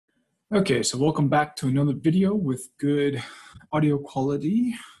Okay, so welcome back to another video with good audio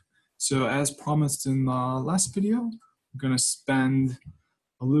quality. So as promised in the last video, I'm going to spend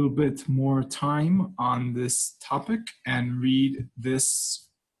a little bit more time on this topic and read this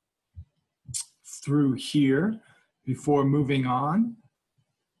through here before moving on.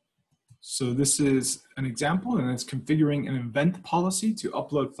 So this is an example, and it's configuring an event policy to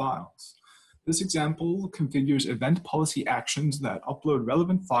upload files. This example configures event policy actions that upload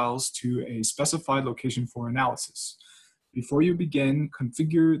relevant files to a specified location for analysis. Before you begin,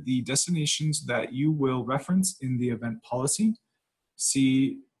 configure the destinations that you will reference in the event policy.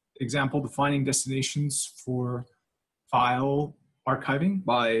 See example defining destinations for file archiving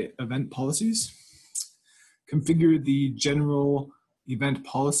by event policies. Configure the general event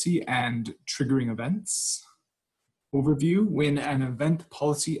policy and triggering events. Overview: when an event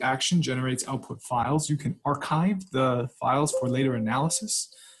policy action generates output files, you can archive the files for later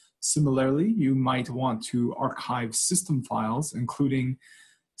analysis. Similarly, you might want to archive system files, including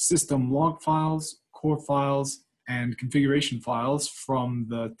system log files, core files, and configuration files from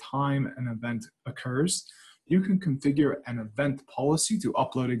the time an event occurs. You can configure an event policy to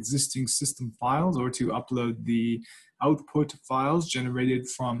upload existing system files or to upload the output files generated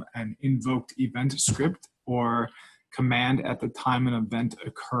from an invoked event script or command at the time an event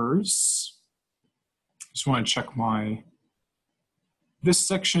occurs. Just want to check this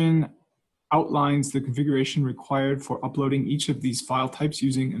section outlines the configuration required for uploading each of these file types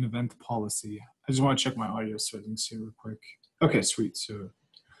using an event policy. I just want to check my audio settings here real quick. Okay, sweet, so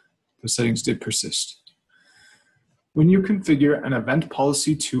the settings did persist. When you configure an event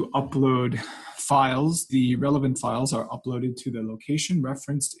policy to upload files, the relevant files are uploaded to the location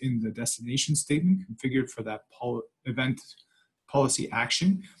referenced in the destination statement configured for that event policy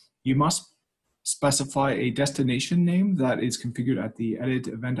action. You must specify a destination name that is configured at the Edit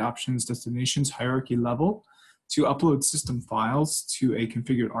Event Options Destinations hierarchy level to upload system files to a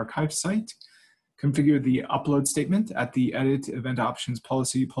configured archive site. Configure the upload statement at the Edit Event Options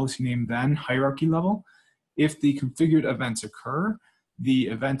policy name then hierarchy level. If the configured events occur, the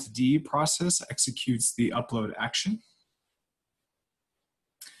event D process executes the upload action.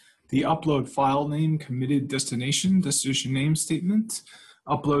 The upload file name committed destination name statement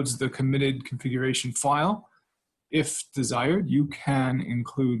uploads the committed configuration file. If desired, you can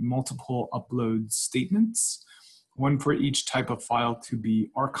include multiple upload statements, one for each type of file to be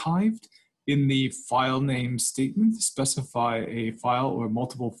archived. In the file name statement, specify a file or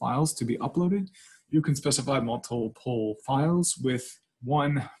multiple files to be uploaded. You can specify multiple files with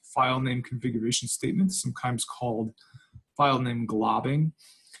one file name configuration statement, sometimes called file name globbing.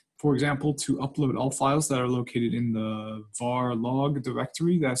 For example, to upload all files that are located in the var log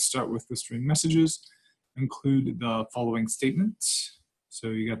directory that start with the string messages, include the following statement. So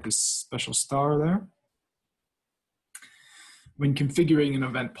you got this special star there. When configuring an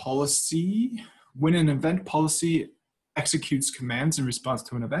event policy, when an event policy executes commands in response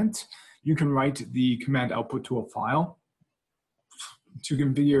to an event, you can write the command output to a file. To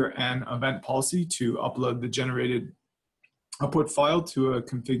configure an event policy to upload the generated output file to a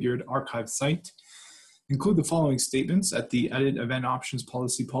configured archive site, include the following statements at the Edit Event Options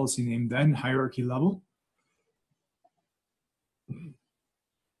policy name then hierarchy level.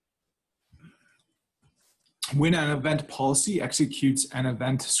 When an event policy executes an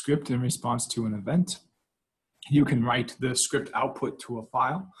event script in response to an event, you can write the script output to a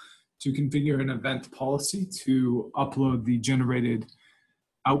file. To configure an event policy to upload the generated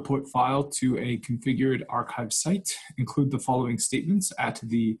output file to a configured archive site, include the following statements at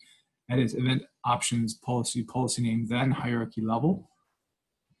the Edit Event Options policy name then hierarchy level.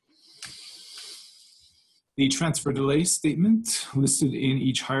 The transfer delay statement listed in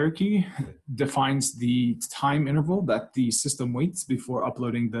each hierarchy defines the time interval that the system waits before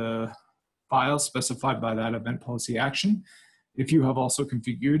uploading the file specified by that event policy action. If you have also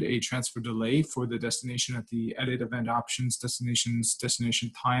configured a transfer delay for the destination at the Edit Event Options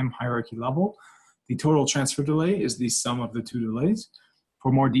destination time hierarchy level, the total transfer delay is the sum of the two delays.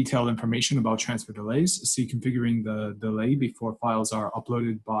 For more detailed information about transfer delays, see configuring the delay before files are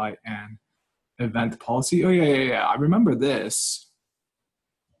uploaded by an event policy. Oh yeah, I remember this.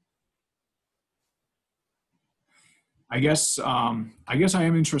 I guess I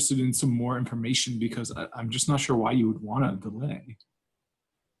am interested in some more information because I'm just not sure why you would want a delay.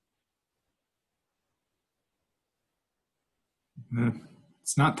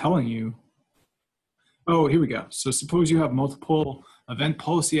 It's not telling you. Oh, here we go. So suppose you have multiple event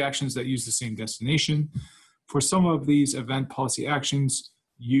policy actions that use the same destination. For some of these event policy actions,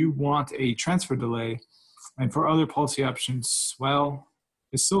 you want a transfer delay. And for other policy options, well,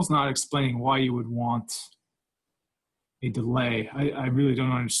 It still's not explaining why you would want a delay. I really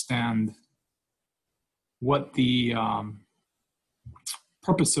don't understand what the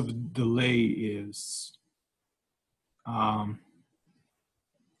purpose of a delay is.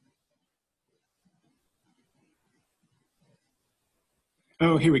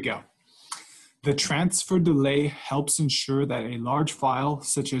 Oh, here we go. The transfer delay helps ensure that a large file,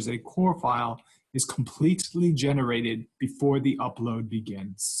 such as a core file, is completely generated before the upload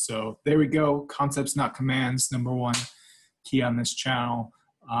begins. So there we go, concepts not commands, number one key on this channel.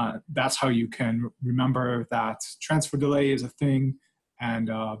 That's how you can remember that transfer delay is a thing, and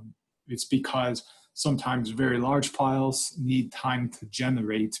it's because sometimes very large files need time to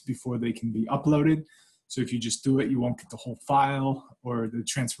generate before they can be uploaded. So if you just do it, you won't get the whole file, or the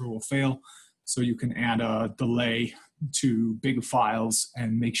transfer will fail. So you can add a delay to big files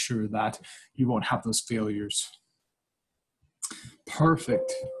and make sure that you won't have those failures.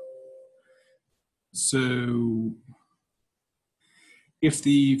 Perfect. So if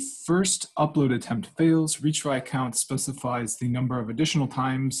the first upload attempt fails, retry count specifies the number of additional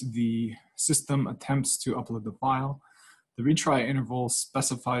times the system attempts to upload the file. The retry interval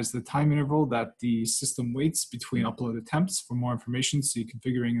specifies the time interval that the system waits between upload attempts. For more information, see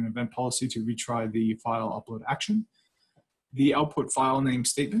configuring an event policy to retry the file upload action. The output file name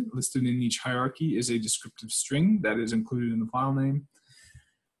statement listed in each hierarchy is a descriptive string that is included in the file name.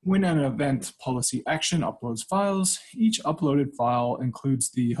 When an event policy action uploads files, each uploaded file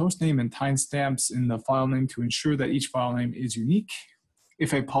includes the hostname and timestamps in the file name to ensure that each file name is unique.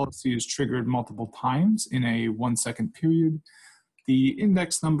 If a policy is triggered multiple times in a 1 second period, the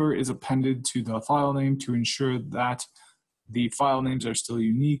index number is appended to the file name to ensure that the file names are still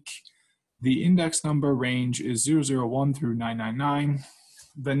unique. The index number range is 001 through 999.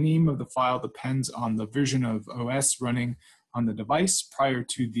 The name of the file depends on the version of OS running on the device prior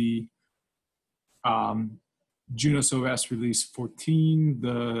to the Junos OS release 14.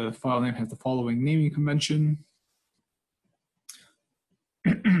 The file name has the following naming convention.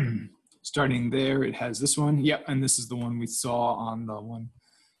 Starting there, it has this one. Yep, and this is the one we saw on the one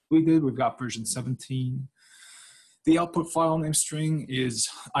we did. We've got version 17. The output file name string is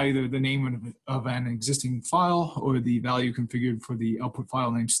either the name of an existing file or the value configured for the output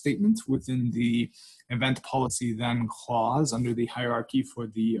file name statement within the event policy then clause under the hierarchy for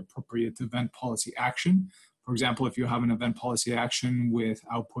the appropriate event policy action. For example, if you have an event policy action with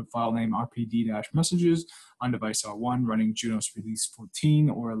output file name rpd-messages on device R1 running Junos release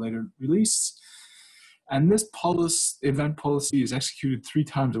 14 or a later release, and this event policy is executed 3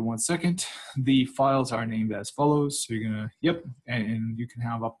 times in 1 second. The files are named as follows. So you're gonna, yep, and you can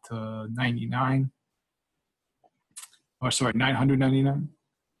have up to 999.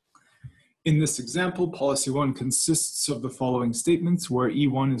 In this example, policy 1 consists of the following statements where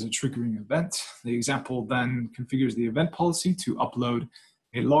E1 is a triggering event. The example then configures the event policy to upload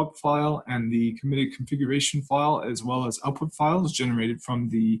a log file and the committed configuration file, as well as output files generated from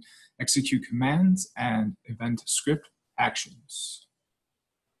the execute commands and event script actions.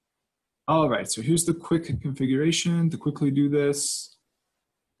 All right, so here's the quick configuration to quickly do this.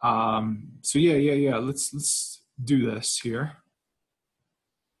 So yeah, let's do this here.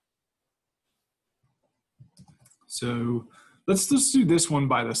 So let's just do this one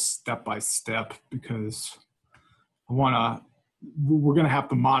by the step-by-step because we're gonna have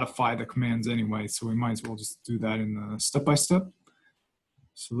to modify the commands anyway, so we might as well just do that in the step-by-step.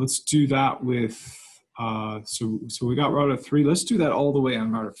 So let's do that with, so we got router 3. Let's do that all the way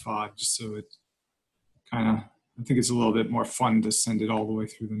on router 5, just so it kind of, I think it's a little bit more fun to send it all the way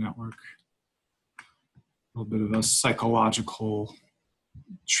through the network. A little bit of a psychological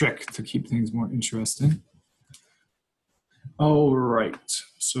trick to keep things more interesting. All right,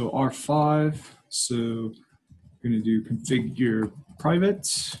 so R5, so we're going to do configure private,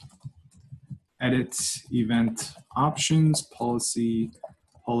 edit event options, policy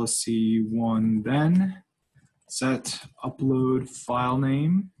 1 then, set upload file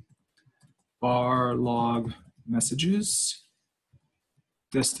name, var log messages,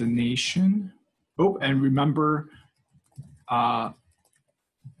 destination. Oh, and remember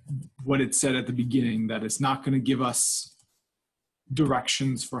what it said at the beginning, that it's not going to give us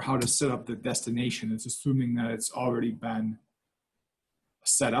directions for how to set up the destination. It's assuming that it's already been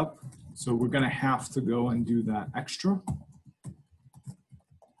set up. So we're going to have to go and do that extra.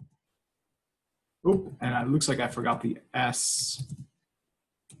 Oh, and it looks like I forgot the S.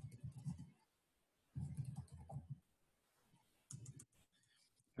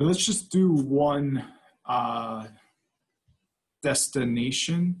 And let's just do one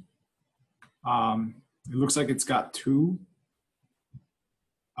destination. It looks like it's got 2.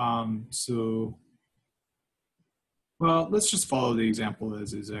 So, well, let's just follow the example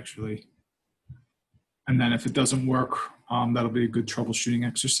as is actually. And then if it doesn't work, that'll be a good troubleshooting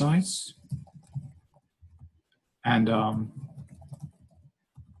exercise. And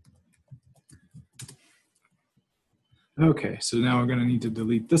okay, so now we're gonna need to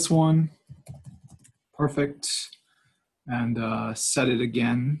delete this one. Perfect. And set it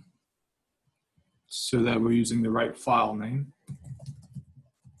again so that we're using the right file name.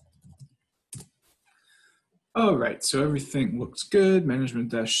 All right, so everything looks good.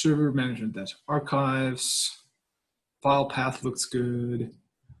 Management-server, management-archives. File path looks good.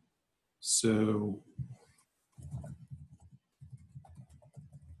 So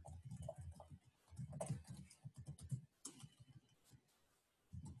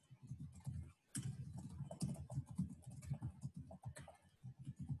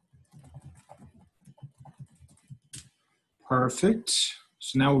perfect.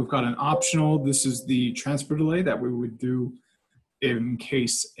 So now we've got an optional. This is the transfer delay that we would do in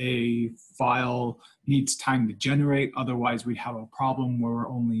case a file needs time to generate. Otherwise, we'd have a problem where we're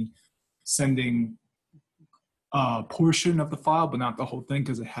only sending a portion of the file, but not the whole thing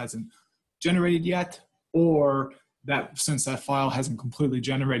because it hasn't generated yet. Or that since that file hasn't completely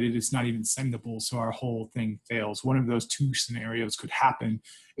generated, it's not even sendable, so our whole thing fails. One of those two scenarios could happen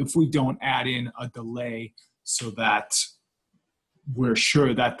if we don't add in a delay so that we're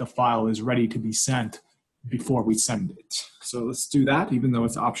sure that the file is ready to be sent before we send it. So let's do that, even though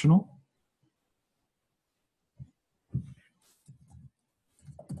it's optional.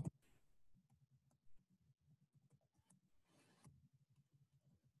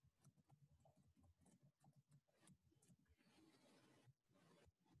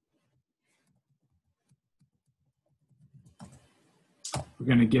 We're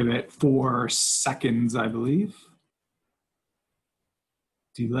going to give it 4 seconds, I believe.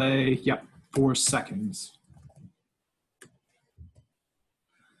 Delay, yep, 4 seconds.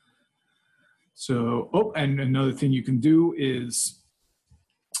 So, oh, and another thing you can do is,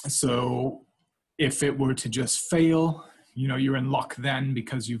 so if it were to just fail, you know, you're in luck then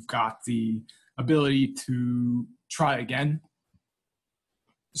because you've got the ability to try again.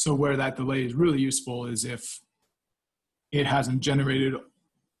 So where that delay is really useful is if it hasn't generated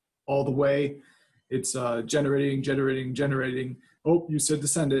all the way, it's generating. Oh, you said to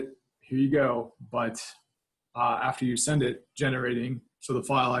send it, here you go. But after you send it, generating, so the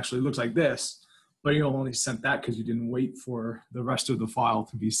file actually looks like this, but you only sent that because you didn't wait for the rest of the file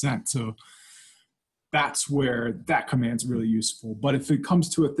to be sent. So that's where that command's really useful. But if it comes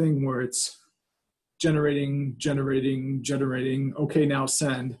to a thing where it's generating, okay, now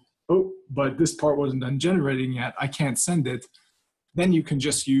send. Oh, but this part wasn't done generating yet, I can't send it. Then you can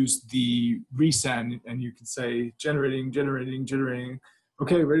just use the resend and you can say generating.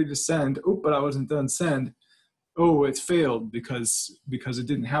 Okay, ready to send. Oh, but I wasn't done send. Oh, it's failed because it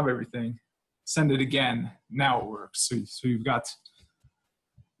didn't have everything. Send it again. Now it works. So you've got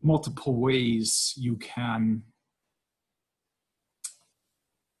multiple ways you can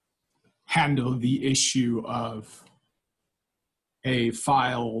handle the issue of a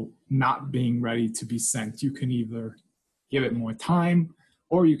file not being ready to be sent. You can either give it more time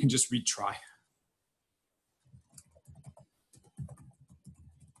or you can just retry.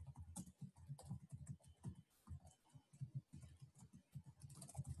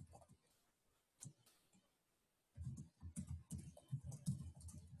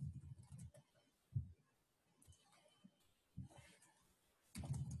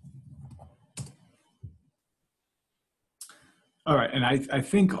 All right, and I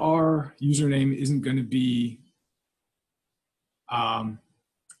think our username isn't going to be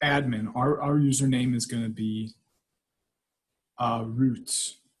admin. Our username is going to be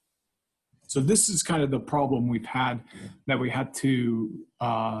root. So this is kind of the problem we've had that we had to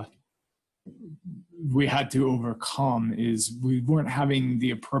overcome is we weren't having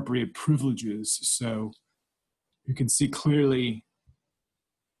the appropriate privileges. So you can see clearly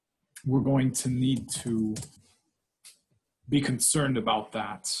we're going to need to be concerned about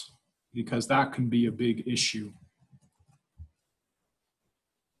that because that can be a big issue.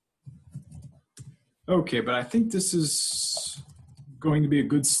 Okay, but I think this is going to be a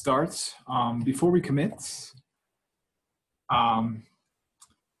good start. Before we commit, so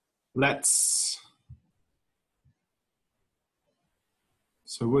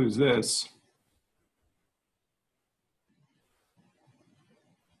what is this?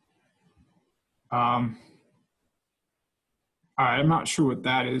 I'm not sure what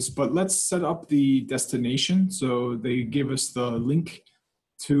that is, but let's set up the destination. So they give us the link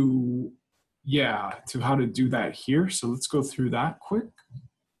to how to do that here. So let's go through that quick.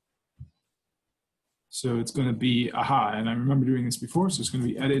 So it's going to be, and I remember doing this before, so it's going to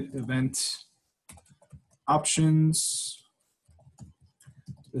be edit event options,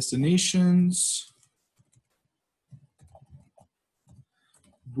 destinations,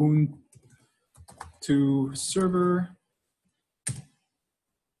 Ubuntu server,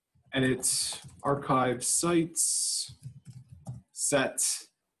 edit archive sites, set.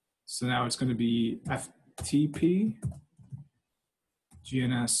 So now it's going to be FTP,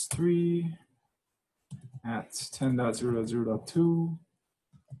 GNS3 at 10.0.0.2,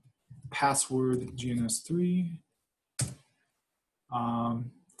 password GNS3.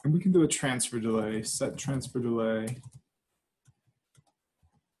 And we can do a transfer delay, set transfer delay.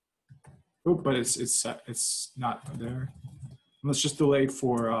 Oh, but it's not there. Let's just delay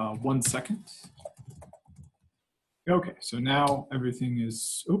for 1 second. Okay, so now everything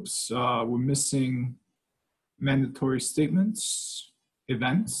is, we're missing mandatory statements,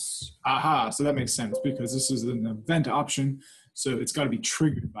 events. So that makes sense because this is an event option. So it's got to be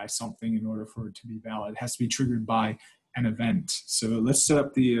triggered by something in order for it to be valid. It has to be triggered by an event. So let's set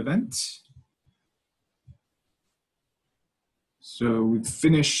up the event. So we've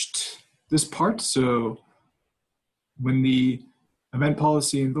finished this part. So when the event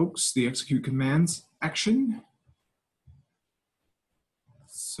policy invokes the execute commands action,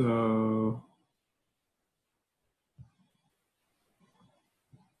 so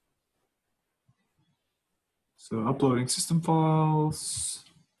uploading system files.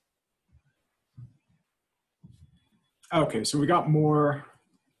 Okay, so we got more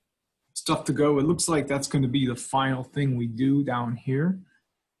stuff to go. It looks like that's going to be the final thing we do down here,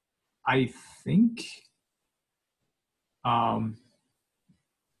 I think. I'm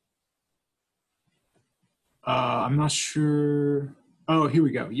not sure. Oh, here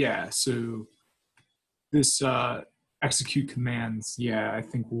we go. Yeah, so this execute commands, yeah, I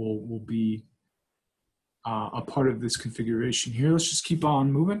think will be a part of this configuration here. Let's just keep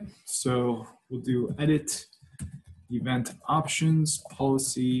on moving. So we'll do edit event options,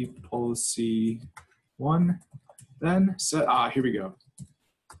 policy 1, then set, here we go.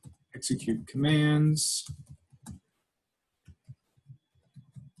 Execute commands.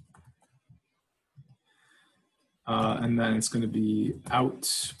 And then it's going to be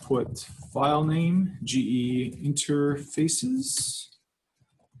output file name, GE interfaces,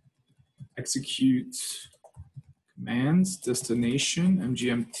 execute commands, destination,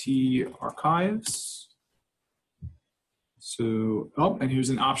 MGMT archives. So, and here's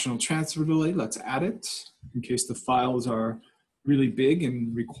an optional transfer delay. Let's add it in case the files are really big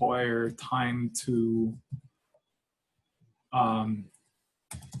and require time to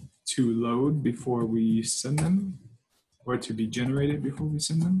load before we send them, or to be generated before we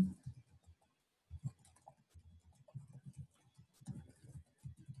send them.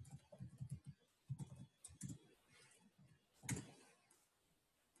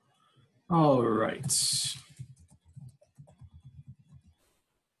 All right.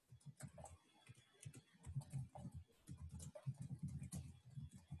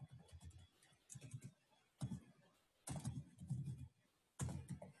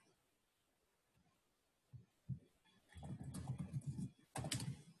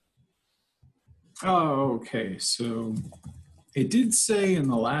 Oh, okay, so it did say in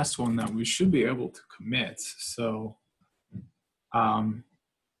the last one that we should be able to commit. So,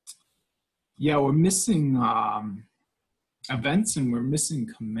 yeah, we're missing events and we're missing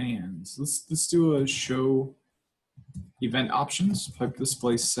commands. Let's do a show event options, pipe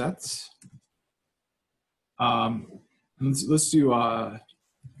display set. Let's do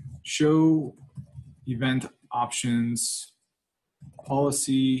show event options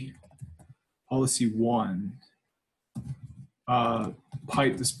policy 1,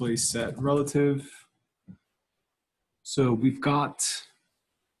 pipe display set relative. So we've got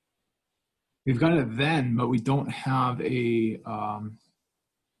it then, but we don't have a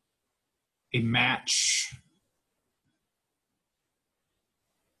match.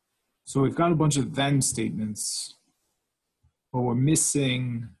 So we've got a bunch of then statements, but we're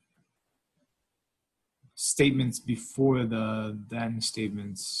missing statements before the then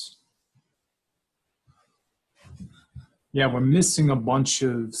statements. Yeah, we're missing a bunch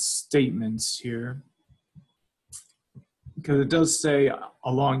of statements here because it does say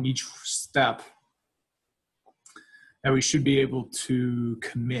along each step that we should be able to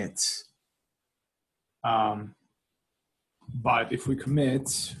commit. But if we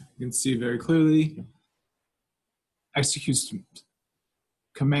commit, you can see very clearly, executes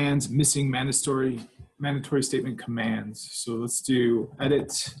commands, missing mandatory statement commands. So let's do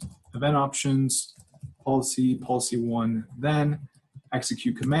edit event options, policy 1, then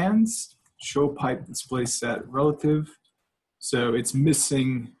execute commands. show pipe display set relative. So it's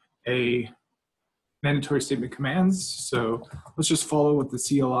missing a mandatory statement commands. So let's just follow what the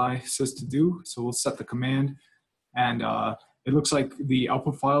CLI says to do. So we'll set the command, and it looks like the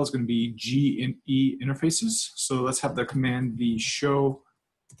output file is going to be JNCIE interfaces. So let's have the command be show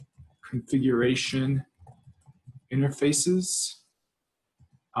configuration interfaces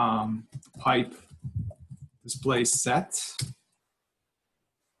pipe display set.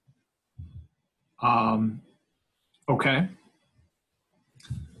 Okay.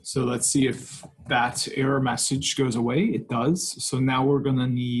 So let's see if that error message goes away. It does. So now we're going to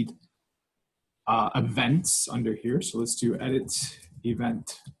need events under here. So let's do edit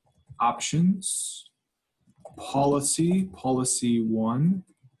event options, policy 1,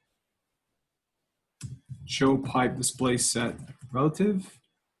 show pipe display set relative,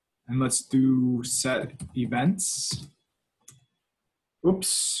 and let's do set events.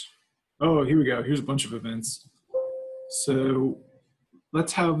 Oops. Oh, here we go. Here's a bunch of events. So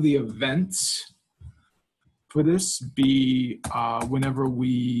let's have the event for this be whenever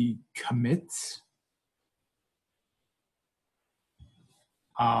we commit.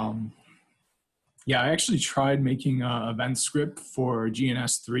 Yeah, I actually tried making an event script for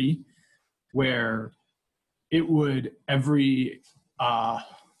GNS3 where it would every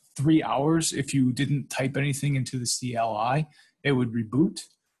 3 hours, if you didn't type anything into the CLI, it would reboot.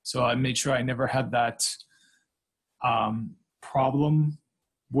 So I made sure I never had that problem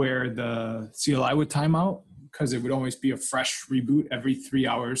where the CLI would time out, because it would always be a fresh reboot every 3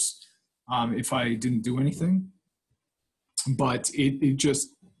 hours if I didn't do anything. But it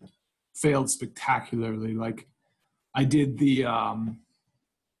just failed spectacularly. Like I did the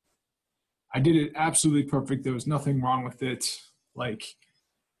I did it absolutely perfect. There was nothing wrong with it. Like,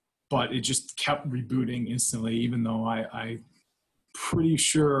 but it just kept rebooting instantly, even though I pretty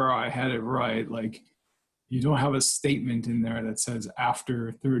sure I had it right. Like, you don't have a statement in there that says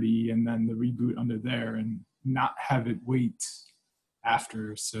after 30 and then the reboot under there and not have it wait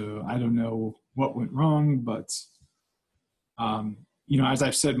after. So I don't know what went wrong, but you know, as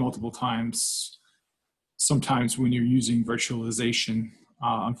I've said multiple times, sometimes when you're using virtualization,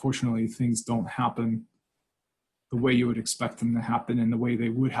 unfortunately, things don't happen the way you would expect them to happen and the way they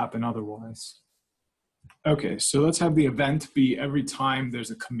would happen otherwise. Okay, so let's have the event be every time there's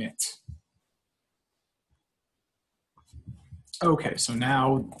a commit. Okay, so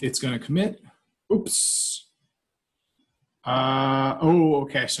now it's going to commit. Oops. Oh,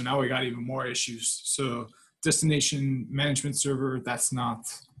 okay, so now we got even more issues. So destination management server, that's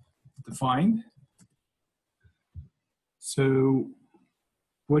not defined. So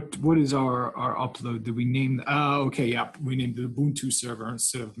what is our upload? Did we name? Okay, yeah, we named the Ubuntu server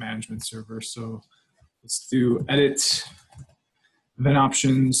instead of management server. So let's do edit, event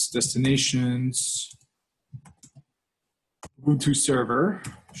options, destinations, Ubuntu server,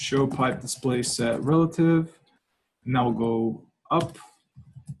 show pipe display set relative. Now we'll go up,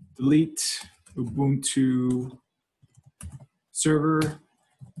 delete Ubuntu server,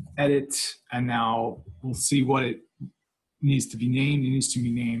 edit, and now we'll see what it needs to be named. It needs to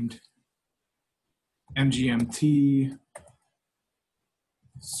be named MGMT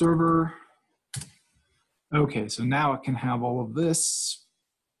server. Okay, so now it can have all of this.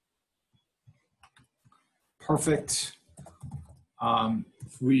 Perfect.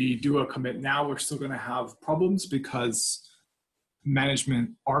 If we do a commit now, we're still going to have problems because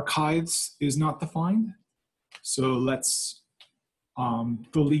management archives is not defined. So let's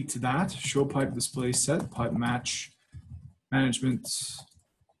delete that. Show pipe display set pipe match management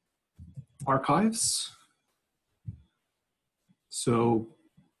archives. So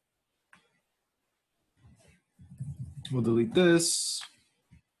we'll delete this.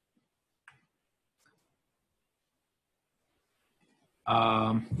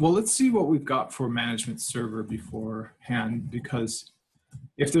 Well, let's see what we've got for management server beforehand, because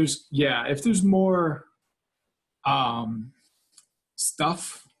if there's more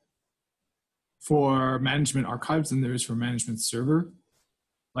stuff for management archives than there is for management server,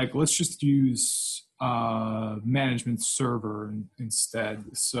 like let's just use management server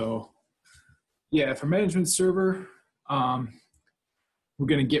instead. So yeah, for management server, we're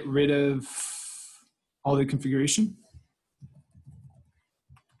going to get rid of all the configuration.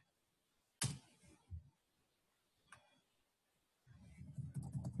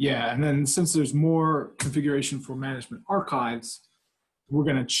 Yeah, and then since there's more configuration for management archives, we're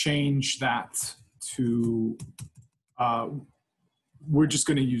going to change that to, we're just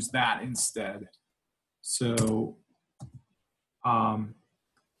going to use that instead. So,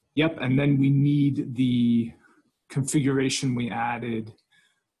 yep, and then we need the configuration we added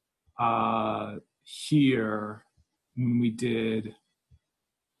here when we did,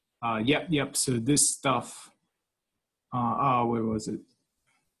 yep. So this stuff, where was it?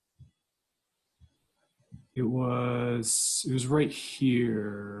 It was right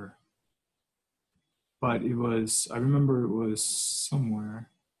here, but it was, I remember it was somewhere.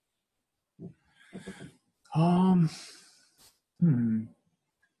 Oh,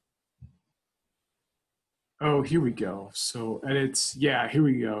 here we go. So edits, yeah, here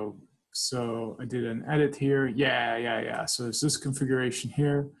we go. So I did an edit here. Yeah. So it's this configuration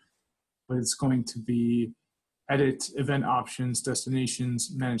here, but it's going to be edit event options,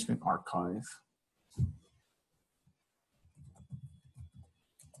 destinations, management archive.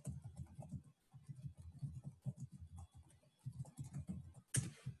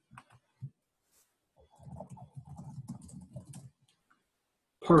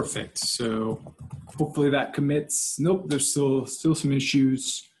 Perfect. So hopefully that commits. Nope, there's still some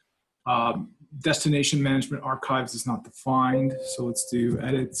issues. Destination management archives is not defined. So let's do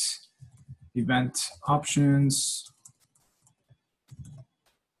edit event options.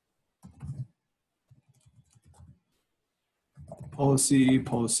 Policy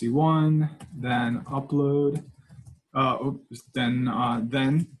one, then upload,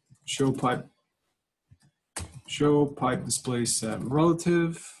 then show pipe display set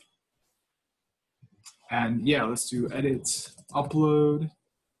relative. And yeah, let's do edit upload.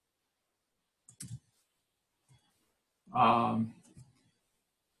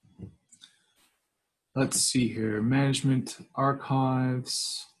 Let's see here, management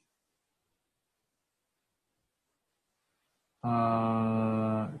archives.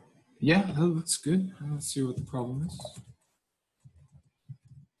 Yeah, that looks good. Let's see what the problem is.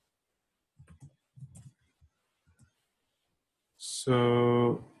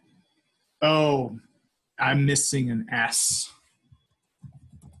 So, oh, I'm missing an S.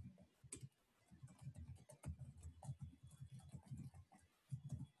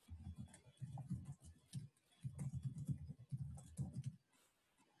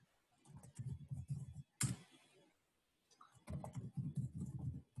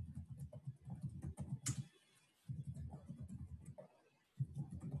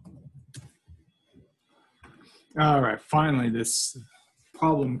 All right, finally this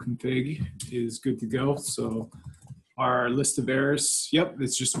problem config is good to go. So our list of errors, yep,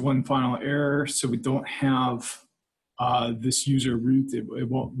 it's just one final error. So we don't have this user root. It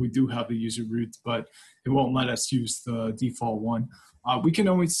won't, we do have the user root, but it won't let us use the default one. We can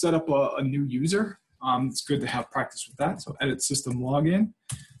always set up a new user. It's good to have practice with that. So edit system login,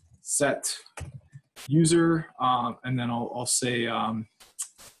 set user, and then I'll say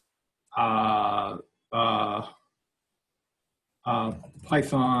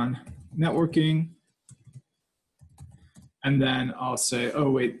Python networking, and then I'll say,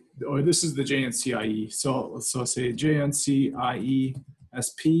 oh wait, this is the JNCIE. So I'll say JNCIE-SP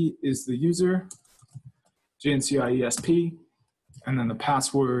is the user, JNCIE-SP, and then the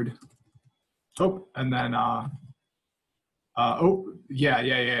password. Oh, and then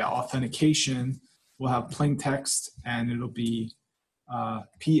authentication. We'll have plain text, and it'll be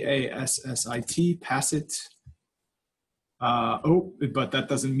PASSIT, passit. But that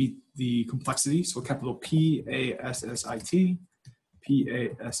doesn't meet the complexity. So capital PASSIT,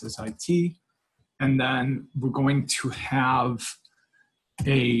 PASSIT. And then we're going to have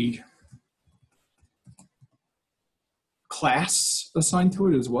a class assigned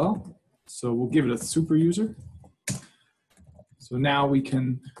to it as well. So we'll give it a super user. So now we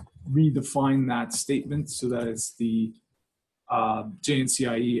can redefine that statement so that it's the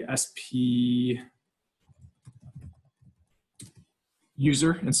JNCIE-SP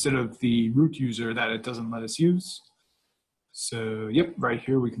user instead of the root user that it doesn't let us use. So yep, right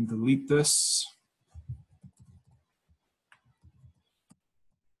here we can delete this.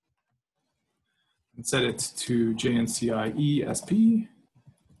 And set it to JNCIE-SP.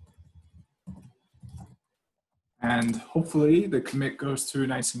 And hopefully the commit goes through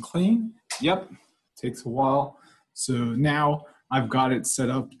nice and clean. Yep, takes a while. So now I've got it set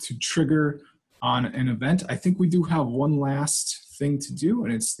up to trigger on an event. I think we do have one last thing to do,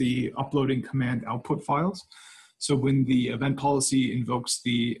 and it's the uploading command output files. So when the event policy invokes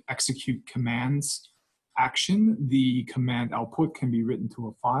the execute commands action, the command output can be written to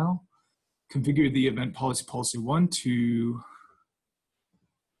a file. Configure the event policy one to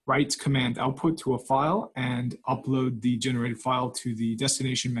write command output to a file and upload the generated file to the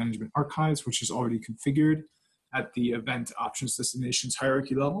destination management archives, which is already configured at the event options destinations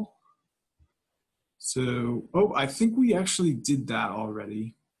hierarchy level. So, oh, I think we actually did that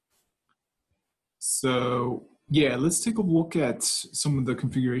already. So Yeah, let's take a look at some of the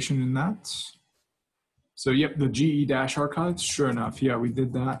configuration in that. So yep, the GE-archives, sure enough, yeah, we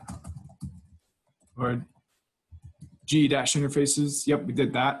did that. Or GE-interfaces, yep, we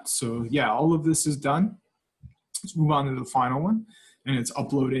did that. So yeah, all of this is done. Let's move on to the final one, and it's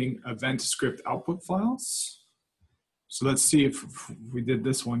uploading event script output files. So let's see if we did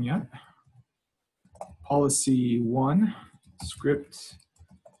this one yet. Policy 1, script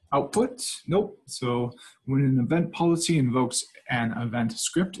output, nope. So when an event policy invokes an event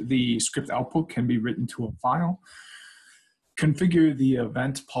script, the script output can be written to a file. Configure the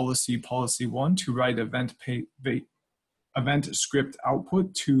event policy 1 to write event script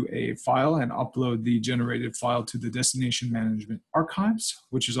output to a file and upload the generated file to the destination management archives,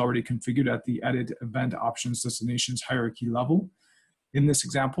 which is already configured at the edit event options destinations hierarchy level. In this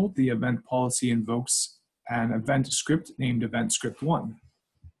example, the event policy invokes an event script named event script 1.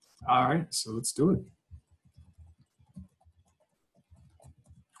 All right, so let's do it.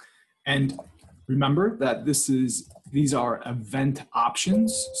 And remember that these are event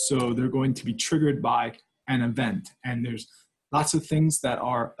options, so they're going to be triggered by an event. And there's lots of things that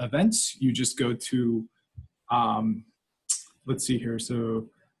are events. You just go to, let's see here. So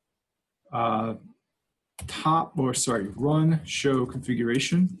run show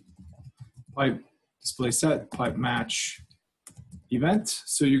configuration, pipe display set, pipe match event.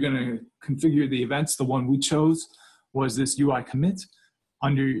 So you're going to configure the events. The one we chose was this UI commit.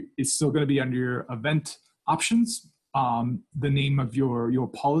 It's still going to be under your event options, the name of your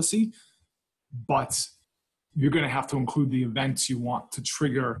policy, but you're going to have to include the events you want to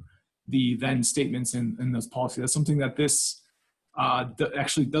trigger the then statements in those policies. That's something that this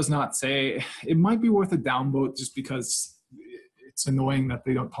actually does not say. It might be worth a downvote just because it's annoying that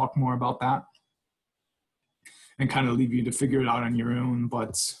they don't talk more about that and kind of leave you to figure it out on your own.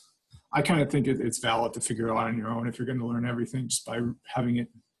 But I kind of think it's valid to figure it out on your own if you're going to learn everything just by having it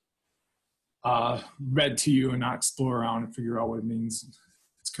read to you and not explore around and figure out what it means.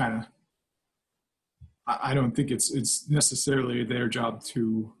 It's kind of, I don't think it's necessarily their job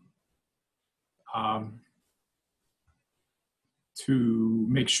to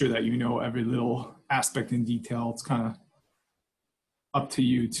make sure that you know every little aspect in detail. It's kind of up to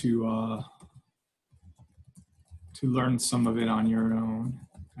you to learn some of it on your own.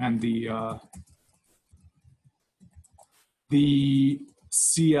 And the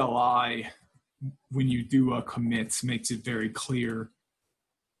CLI, when you do a commit, makes it very clear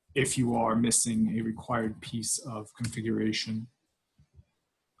if you are missing a required piece of configuration.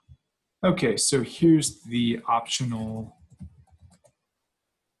 Okay, so here's the optional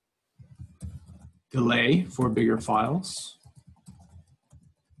delay for bigger files.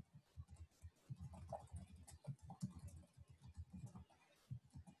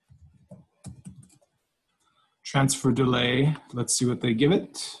 Transfer delay, let's see what they give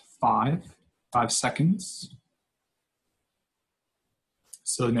it, 5 seconds.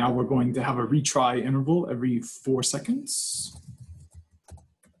 So now we're going to have a retry interval every 4 seconds.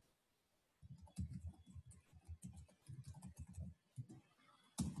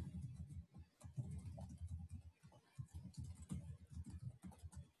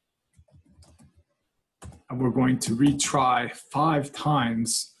 And we're going to retry 5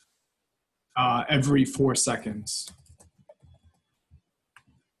 times every 4 seconds.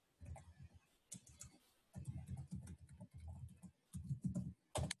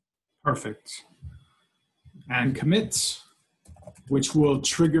 Perfect. And commit, which will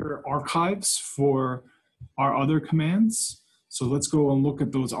trigger archives for our other commands. So let's go and look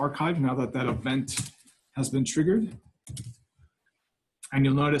at those archives now that that event has been triggered. And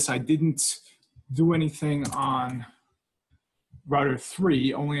you'll notice I didn't do anything on router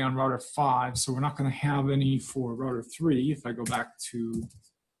 3, only on router 5. So we're not going to have any for router 3 if I go back to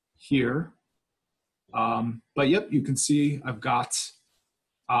here. But yep, you can see I've got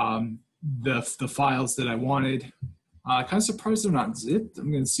the files that I wanted. Kind of surprised they're not zipped.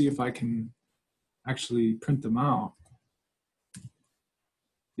 I'm going to see if I can actually print them out.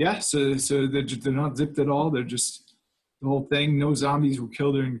 Yeah, so they're not zipped at all. They're just the whole thing. No zombies were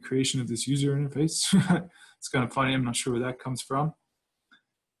killed during the creation of this user interface. It's kind of funny. I'm not sure where that comes from.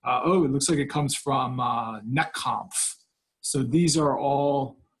 Oh, it looks like it comes from netconf. So these are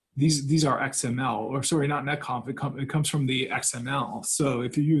all, these are XML, or sorry, not netconf. It comes from the XML. So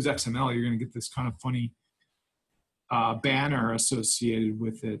if you use XML, you're going to get this kind of funny banner associated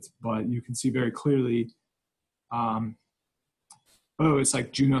with it. But you can see very clearly, oh, it's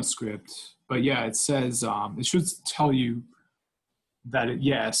like JunoScript. But yeah, it says, it should tell you that,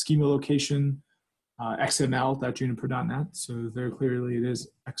 yeah, schema location, XML.juniper.net. So very clearly it is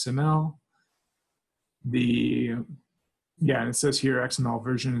XML. Yeah, and it says here XML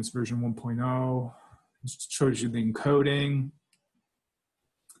version is version 1.0. It shows you the encoding,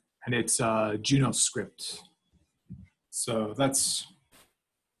 and it's Juno script. So that's,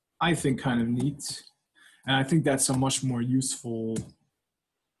 I think, kind of neat. And I think that's a much more useful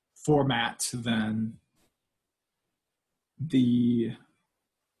format than the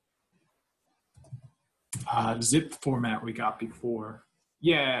zip format we got before.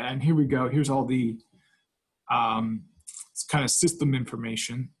 Yeah, and here we go. Here's all the it's kind of system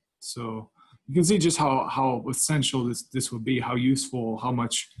information. So you can see just how essential this would be, how useful, how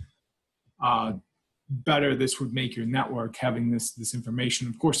much better this would make your network having this information.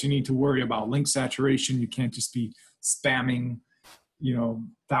 Of course, you need to worry about link saturation. You can't just be spamming, you know,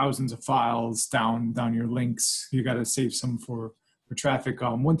 thousands of files down your links. You got to save some for traffic.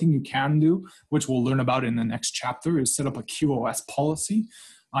 One thing you can do, which we'll learn about in the next chapter, is set up a QoS policy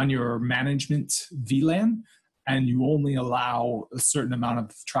on your management VLAN, and you only allow a certain amount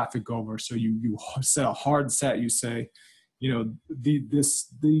of traffic over. So you set a hard set. You say, you know, these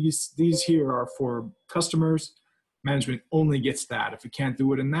here are for customers. Management only gets that. If it can't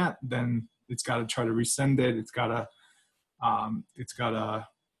do it in that, then it's got to try to resend it.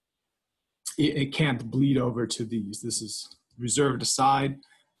 It can't bleed over to these. This is reserved aside.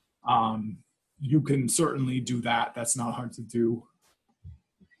 You can certainly do that. That's not hard to do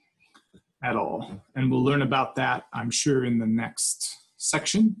at all. And we'll learn about that, I'm sure, in the next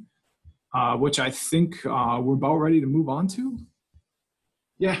section, which I think we're about ready to move on to.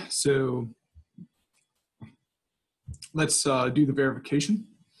 Yeah, so let's do the verification.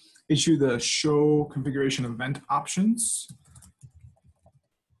 Issue the show configuration event options.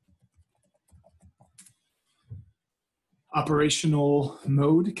 Operational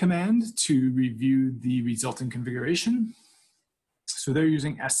mode command to review the resulting configuration. So they're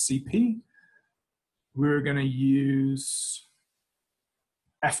using SCP. We're going to use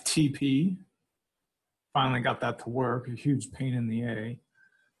FTP. Finally got that to work, a huge pain in the A.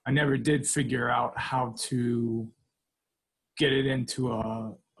 I never did figure out how to get it into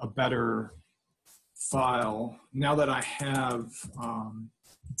a better file. Now that I have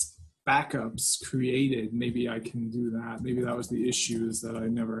backups created, maybe I can do that. Maybe that was the issue, is that I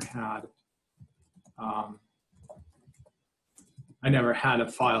never had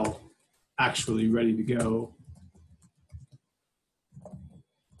a file actually ready to go.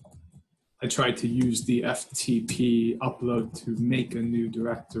 I tried to use the FTP upload to make a new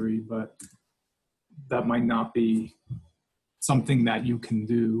directory, but that might not be something that you can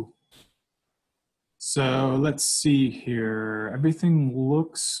do. So let's see here. Everything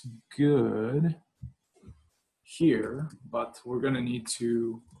looks good here, but we're going to need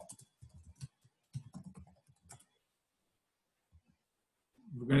to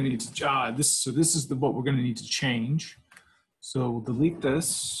this is what we're going to need to change. So we'll delete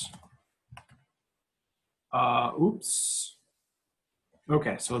this. Oops.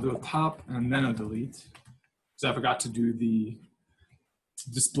 Okay, so I'll do a top and then a delete, because I forgot to do the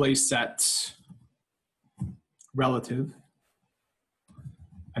display set relative.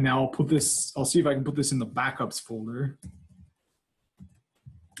 And now I'll put this, I'll see if I can put this in the backups folder.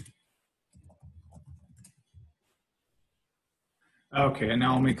 Okay, and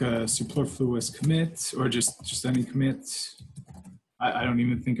now I'll make a superfluous commit, or just any commit. I don't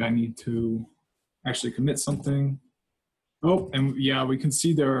even think I need to actually commit something. Oh, and yeah, we can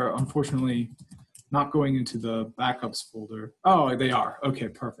see they're unfortunately not going into the backups folder. Oh, they are. Okay,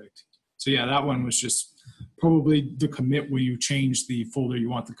 perfect. So yeah, that one was just probably the commit when you change the folder you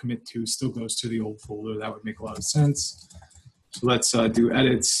want the commit to still goes to the old folder. That would make a lot of sense. So let's do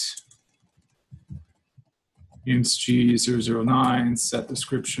edits. JNCIE-009, set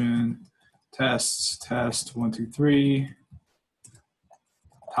description, test 1, 2, 3,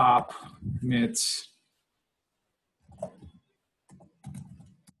 top, commit.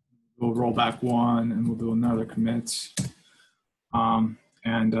 We'll roll back one and we'll do another commit.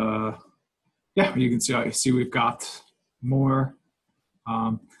 Yeah, you can see we've got more.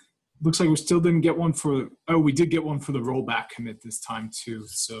 Looks like we still didn't get one for, oh, we did get one for the rollback commit this time too.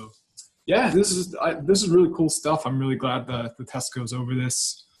 So yeah, this is really cool stuff. I'm really glad that the test goes over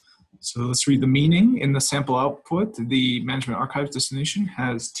this. So let's read the meaning. In the sample output, the management archives destination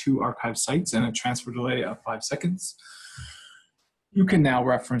has 2 archive sites and a transfer delay of 5 seconds. You can now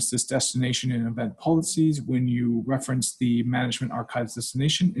reference this destination in event policies. When you reference the management archives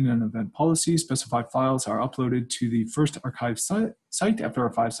destination in an event policy, specified files are uploaded to the first archive site after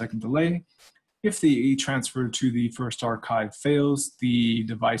a 5-second delay. If the transfer to the first archive fails, the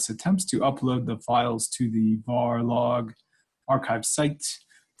device attempts to upload the files to the var log archive site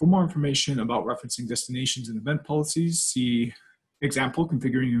For more information about referencing destinations and event policies, see example,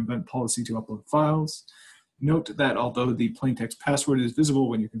 configuring an event policy to upload files. Note that although the plaintext password is visible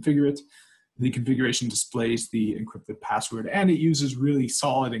when you configure it, the configuration displays the encrypted password, and it uses really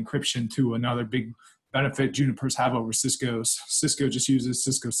solid encryption too. Another big benefit Junipers have over Cisco's. Cisco just uses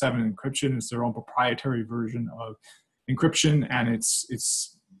Cisco 7 encryption. It's their own proprietary version of encryption, and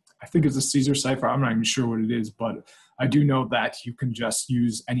it's I think it's a Caesar cipher. I'm not even sure what it is, but I do know that you can just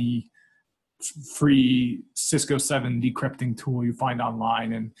use any free Cisco 7 decrypting tool you find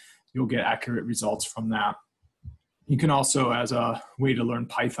online, and you'll get accurate results from that. You can also, as a way to learn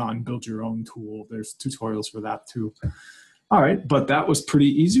Python, build your own tool. There's tutorials for that too. All right, but that was pretty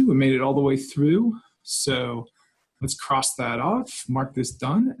easy. We made it all the way through. So let's cross that off, mark this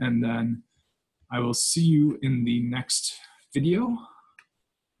done, and then I will see you in the next video.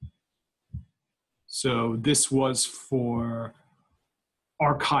 So this was for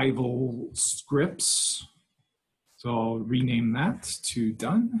archival scripts. So I'll rename that to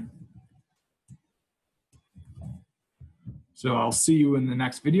done. So I'll see you in the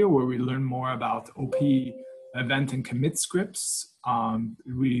next video where we learn more about OP event and commit scripts.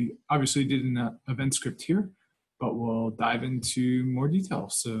 We obviously did an event script here, but we'll dive into more detail.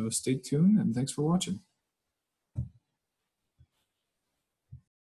 So stay tuned and thanks for watching.